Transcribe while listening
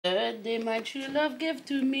birthday, my true love, give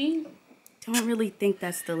to me. Don't really think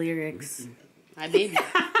that's the lyrics. My baby.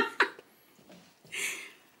 I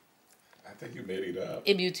think you made it up.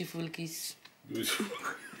 A beautiful kiss.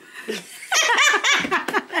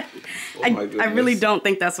 I really don't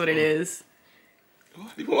think that's what it is.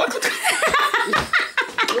 What?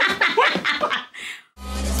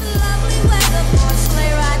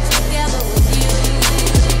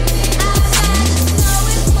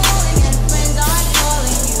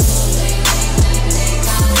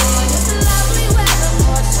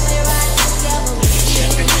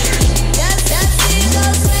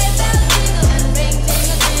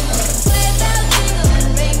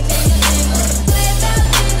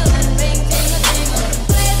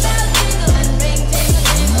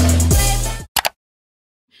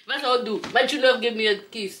 That's all I do. My true love, give me a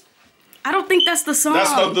kiss. I don't think that's the song.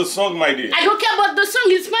 That's not the song, my dear. I don't care about the song.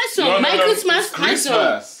 It's my song. No, my no, Christmas, it's my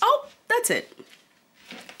song. Oh, that's it.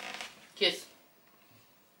 Kiss.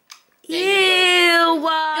 Ew.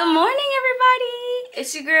 Good morning, everybody.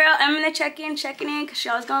 It's your girl. I'm gonna checking in, because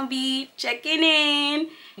y'all's gonna be checking in.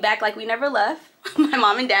 Back like we never left. My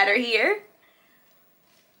mom and dad are here.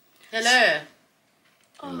 Hello.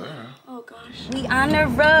 Oh gosh. We on the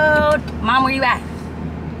road. Mom, where you at?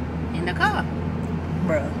 In the car.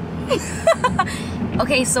 Bruh.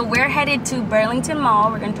 Okay, so we're headed to Burlington Mall.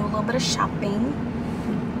 We're gonna do a little bit of shopping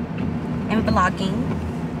and vlogging.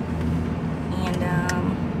 And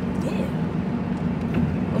yeah.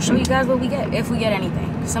 We'll show you guys what we get, if we get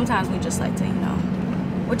anything. Sometimes we just like to, you know,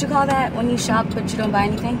 what you call that when you shop but you don't buy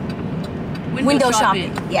anything? Window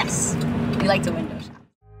shopping. Yes. We like to window shop.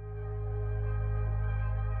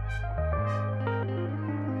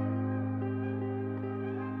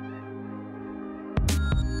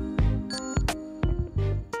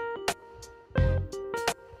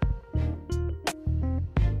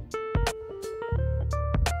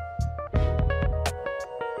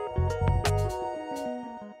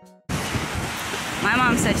 My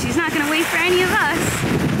mom said she's not gonna wait for any of us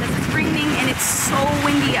because it's raining and it's so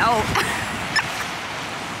windy out.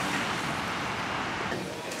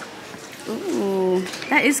 Ooh,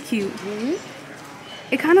 that is cute.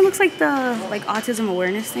 It kind of looks like the autism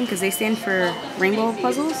awareness thing because they stand for rainbow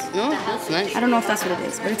puzzles. No, that's nice. I don't know if that's what it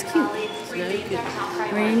is, but it's cute. It's very cute.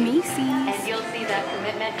 We're in Macy's. And you'll see that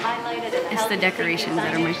commitment highlighted in the It's the decorations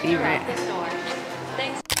that are my favorite.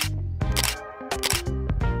 Thanks.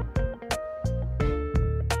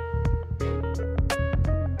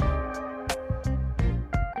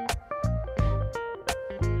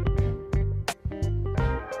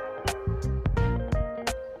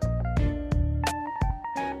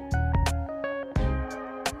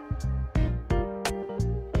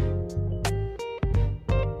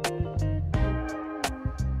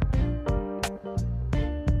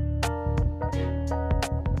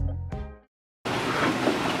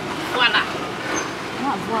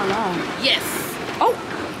 Voila. Yes. Oh,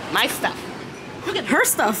 My stuff. look at her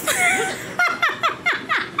stuff.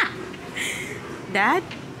 Dad,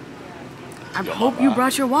 I hope you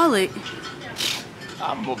brought your wallet.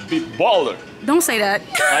 I'm a big baller. Don't say that.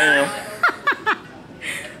 I am.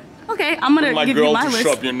 Okay, I'm gonna My give girl you my to list.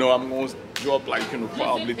 shop, you know, I'm gonna drop like, you know,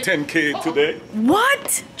 probably 10K today.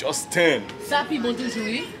 What? Just 10. Ça, puis bon,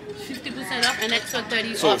 toujours, 50% off and extra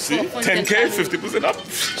 30 So off. see, for 10K, 50% up.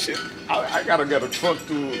 Shit, I gotta get a truck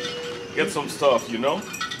to get some stuff, you know.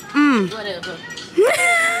 Whatever.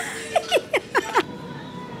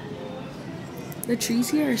 The trees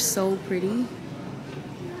here are so pretty.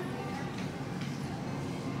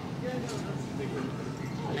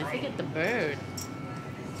 I forget the bird.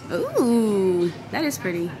 Ooh, that is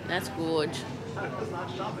pretty. That's gorgeous.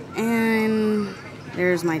 And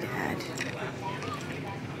there's my dad.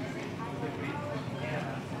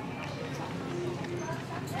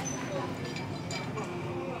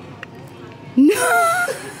 No.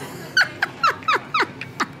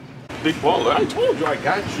 Big baller. I told you I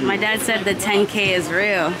got you. My dad said the 10K is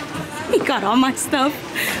real. He got all my stuff,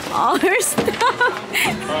 all her stuff,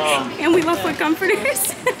 and we left with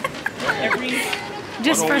comforters.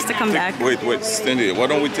 Just for us to come back. Wait, stand here. Why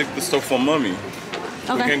don't we take the stuff from mommy?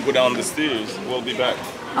 Okay. We can go down the stairs. We'll be back.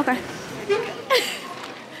 Okay.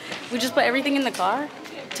 We just put everything in the car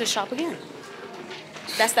to shop again.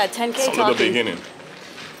 That's that 10K It's talking. only the beginning.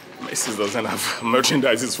 Macy's doesn't have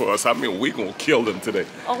merchandises for us. I mean, we gonna kill them today.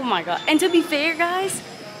 Oh my God. And to be fair, guys,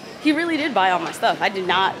 he really did buy all my stuff. I did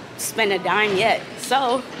not spend a dime yet.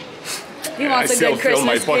 So, he wants a good Christmas I still feel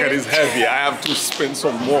my pocket gift. is heavy. I have to spend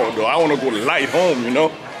some more, though. I want to go light home, you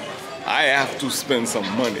know? I I have to spend some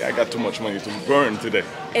money. I got too much money to burn today.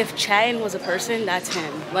 If chatting was a person, that's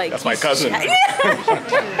him. Like That's my he's cousin.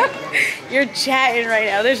 You're chatting right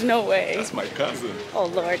now. There's no way. That's my cousin. Oh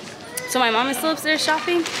Lord. So my mom is still upstairs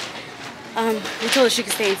shopping. We told her she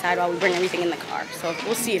could stay inside while we bring everything in the car. So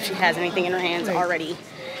we'll see if she has anything in her hands already.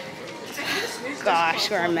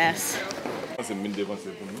 Gosh, we're a mess.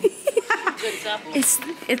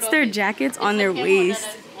 It's their jackets on their waist.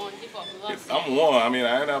 I'm warm. I mean,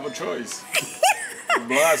 I didn't have a choice.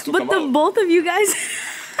 But the both of you guys.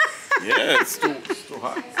 Yeah, it's too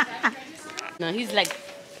hot. No, he's like.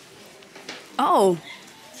 Oh.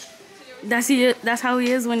 That's how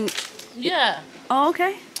he is when. Yeah. Oh,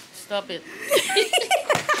 okay. Stop it.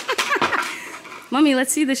 Mommy,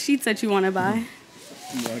 let's see the sheets that you want to buy.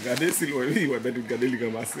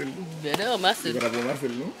 Better, massive.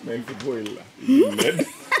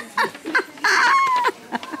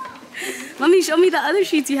 Mommy, show me the other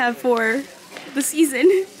sheets you have for the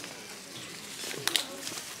season.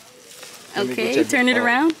 Okay, turn it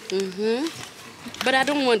around. But I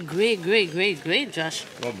don't want gray, Josh.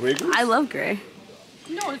 Want gray goose? I love gray.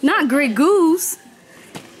 No, it's Not gray goose.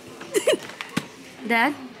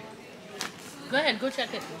 Dad? Go ahead, go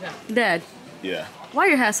check it. Yeah. Dad, Yeah. why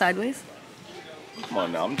your hair sideways? Come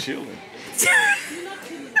on now, I'm chilling.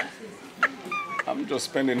 I'm just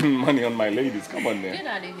spending money on my ladies. Come on Get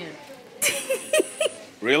now. out of here.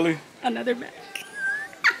 Really? Another bag.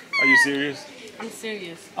 Are you serious? I'm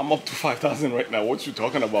serious. I'm up to 5,000 right now. What you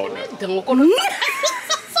talking about now?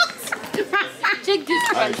 Check this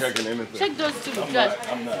I one. ain't checking anything. Check those two. I'm Josh. not.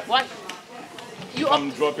 I'm not. What? You If up?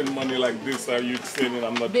 I'm dropping money like this, are you saying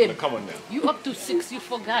I'm not? Babe, Come on now. you up to 6? You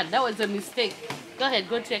forgot. That was a mistake. Go ahead,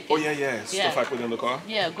 go check it. Oh yeah. Stuff I put in the car.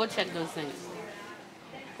 Yeah, go check those things.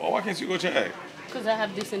 Well, why can't you go check? Because I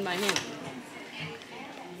have this in my hand.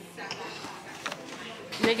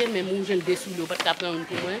 Megg me mounger le dessous l'eau, pas de prendre une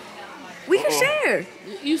pour moi. We can share.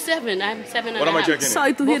 You 7, I'm 7 and What a am I half. checking?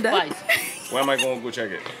 Sorry to hear Both that. price. Where am I going to go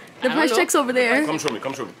check it? The I price don't know. check's over there. Come show me.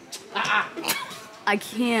 I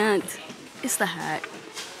can't. It's the hat.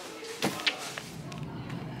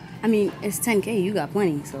 I mean, it's 10K. You got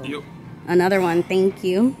plenty, so. You. Another one. Thank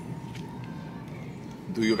you.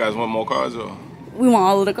 Do you guys want more cars or? We want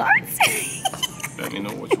all of the cards. Let me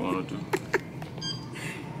know what you want to do.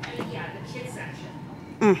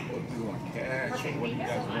 What do you want, cash or what do you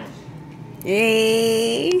guys want?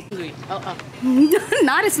 Hey.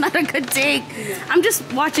 Not, it's not a good take. I'm just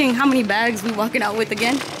watching how many bags we walking out with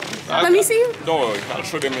again. Let me see. Don't worry, I'll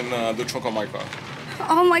show them in the trunk of my car.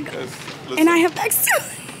 Oh my God. And I have bags too.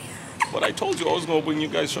 But I told you I was gonna bring you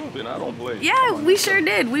guys shopping. I don't play. Yeah, we sure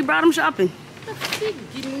did. We brought them shopping.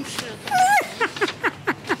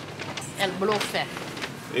 El blofe.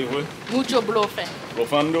 Hey, what? Mucho blofe.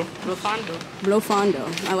 Profando? Blofando. Blofondo.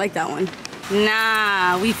 I like that one.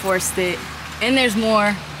 Nah, we forced it. And there's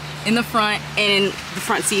more in the front and in the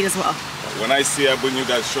front seat as well. When I say I bring you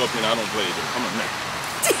guys shopping, I don't play it. Come on, man.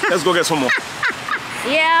 Let's go get some more.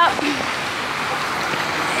 Yeah.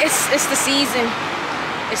 It's the season.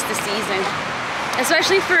 It's the season.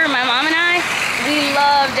 Especially for my mom and I, we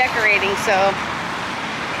love decorating, so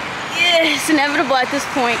yeah, it's inevitable at this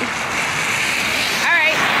point. All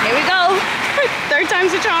right, here we go. Third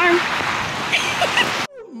time's a charm.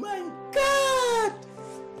 Oh my God!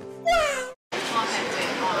 Wow!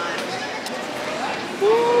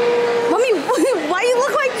 Mommy, why you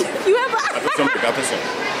look like you have Attention.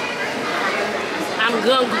 I'm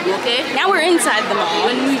hungry, okay? Now we're inside the mall.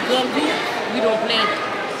 When we hungry, we don't play.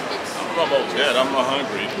 Come on, Dad, I'm not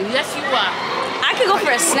hungry. Yes, you are. I could go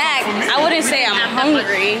for a snack. I wouldn't say I'm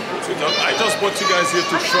hungry. I just brought you guys here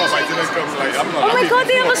to shop. I didn't come like, I'm not. Oh my God,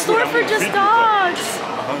 they have a store for just dogs.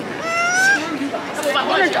 I'm hungry. I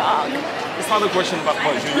want a dog. It's not a question about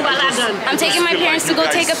punch. I'm taking my parents to go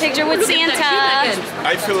take a picture with Santa.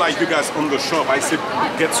 I feel like you guys on the shop. I said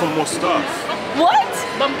get some more stuff. What?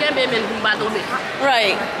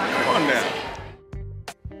 Right. Come on now.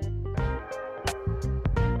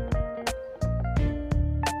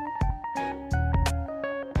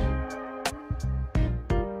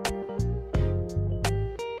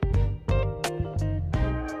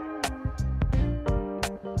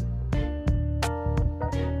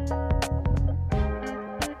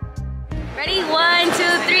 Ready? 1, 2,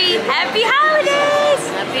 3. Happy holidays!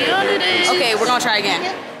 Happy holidays. Okay, we're gonna try again.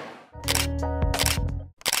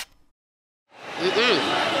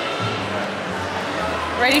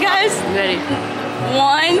 Ready, guys? Ready.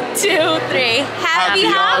 1, 2, 3. Happy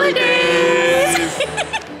holidays!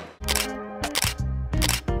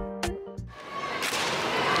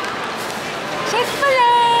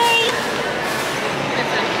 Chick-fil-A!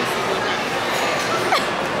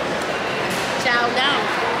 down.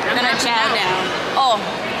 We're gonna chow down. Oh,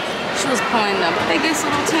 she was pulling the biggest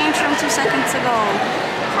little tantrum 2 seconds ago.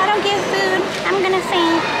 I don't get food. I'm gonna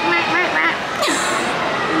faint.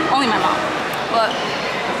 Only my mom. But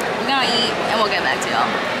we're gonna eat and we'll get back to y'all.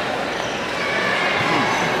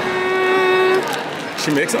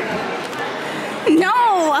 She makes them? No,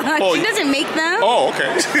 Oh, she doesn't make them. Oh,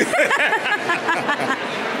 okay.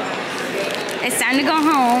 It's time to go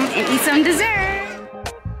home and eat some dessert.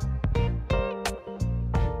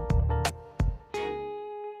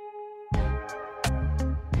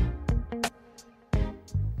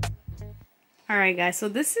 Alright guys, so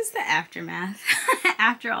this is the aftermath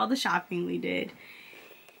after all the shopping we did.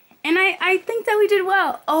 And I think that we did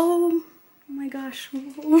well. Oh my gosh.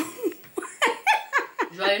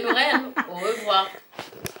 Joyeux Noël. Au revoir.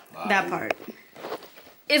 That part.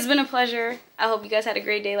 It's been a pleasure. I hope you guys had a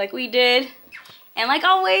great day like we did. And like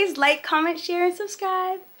always, like, comment, share, and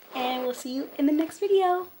subscribe. And we'll see you in the next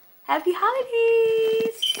video. Happy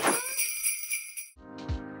holidays!